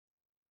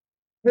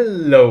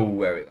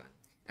Hello everyone,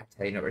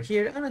 Hachadino over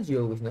here, and as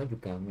you always know, you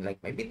can like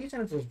my videos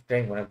and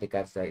subscribe one of the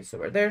cats that is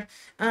over there.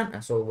 And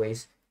as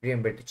always,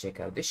 remember to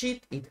check out the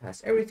sheet. It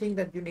has everything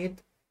that you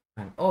need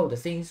and all the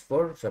things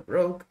for sub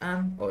rogue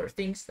and other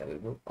things that we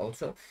will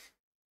also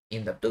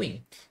end up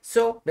doing.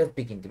 So let's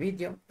begin the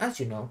video. As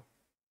you know,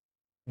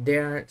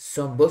 there are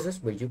some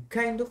bosses where you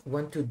kind of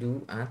want to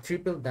do a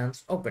triple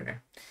dance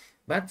opener,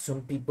 but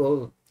some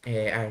people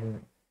are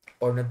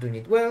or not doing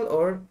it well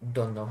or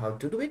don't know how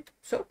to do it.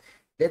 So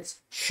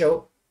let's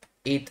show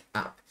it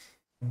up.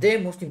 The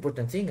most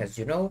important thing, as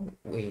you know,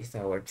 with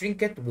our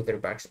trinket,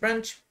 Witherbark's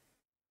branch,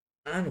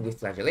 and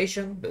with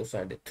flagellation, those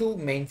are the two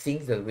main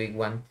things that we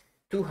want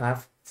to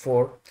have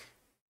for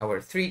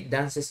our 3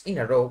 dances in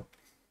a row.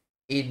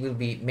 It will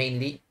be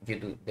mainly you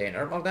do the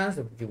normal dance,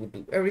 that you will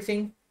do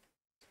everything.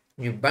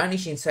 You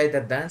vanish inside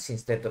that dance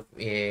instead of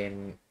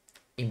in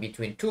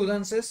between 2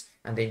 dances,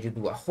 and then you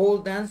do a whole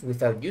dance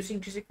without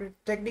using secret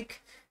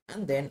technique,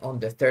 and then on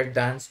the 3rd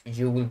dance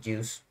you will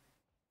use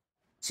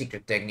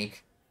secret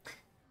technique.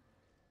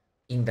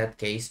 In that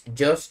case,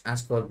 just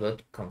as cold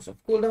blood comes off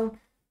cooldown,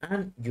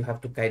 and you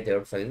have to kite the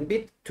orbs a little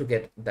bit to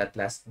get that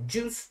last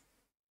juice.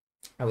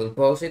 I will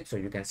pause it so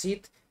you can see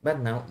it, but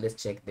now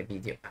let's check the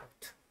video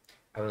out.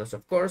 I will also,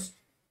 of course,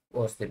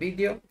 pause the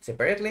video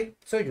separately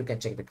so you can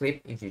check the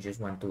clip if you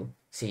just want to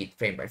see it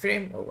frame by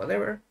frame or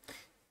whatever.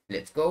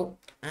 Let's go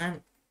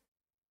and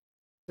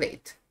play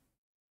it.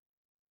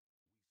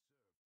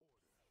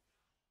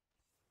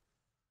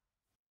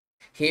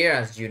 Here,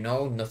 as you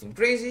know, nothing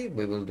crazy.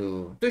 We will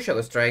do 2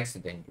 shadow strikes,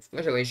 then use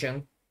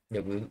flagellation.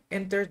 Then we'll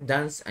enter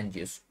dance and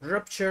use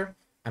rupture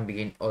and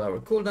begin all our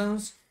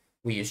cooldowns.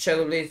 We use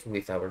shadow blades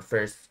with our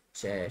first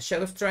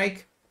shadow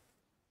strike.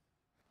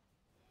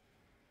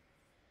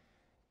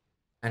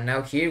 And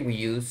now here we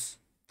use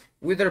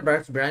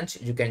Witherbark's branch.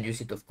 You can use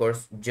it, of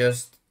course,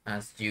 just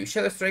as you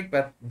shadow strike,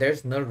 but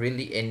there's not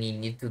really any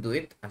need to do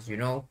it. As you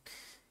know,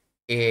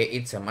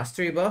 it's a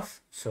mastery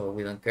buff, so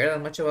we don't care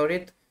that much about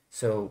it.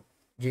 So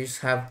you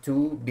just have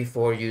 2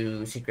 before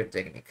you secret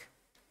technique.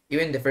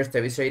 Even the first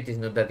eviscerate is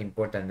not that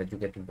important that you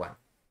get 1.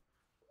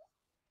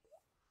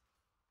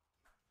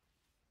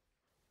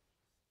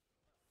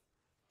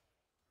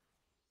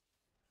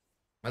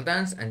 Well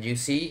dance, and you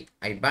see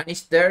I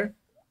vanished there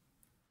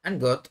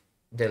and got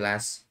the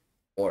last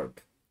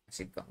orb as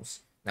it comes.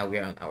 Now we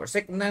are on our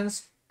 2nd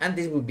dance, and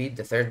this will be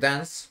the 3rd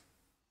dance.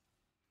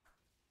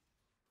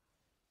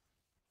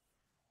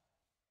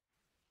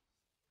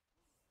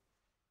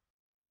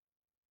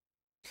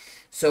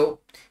 So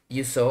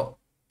you saw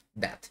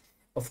that.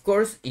 Of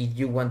course, if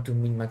you want to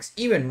min-max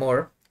even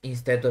more,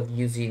 instead of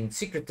using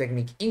secret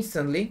technique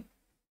instantly,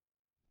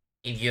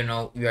 if you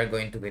know you are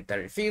going to get a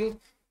refill,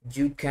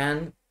 you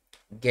can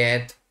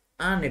get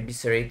an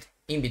eviscerate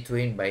in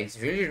between, but it's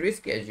really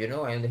risky. As you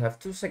know, I only have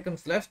 2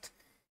 seconds left.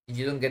 If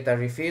you don't get a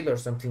refill or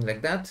something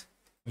like that,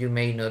 you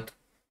may not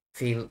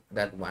feel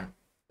that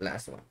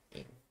last one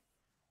in.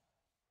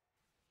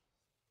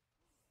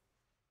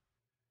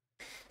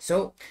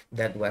 So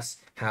that was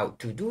how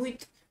to do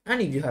it.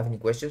 And if you have any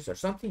questions or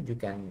something, you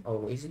can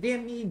always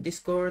DM me in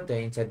Discord,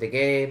 inside the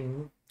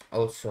game,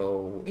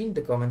 also in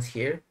the comments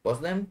here,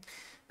 post them,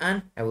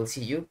 and I will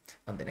see you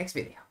on the next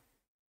video.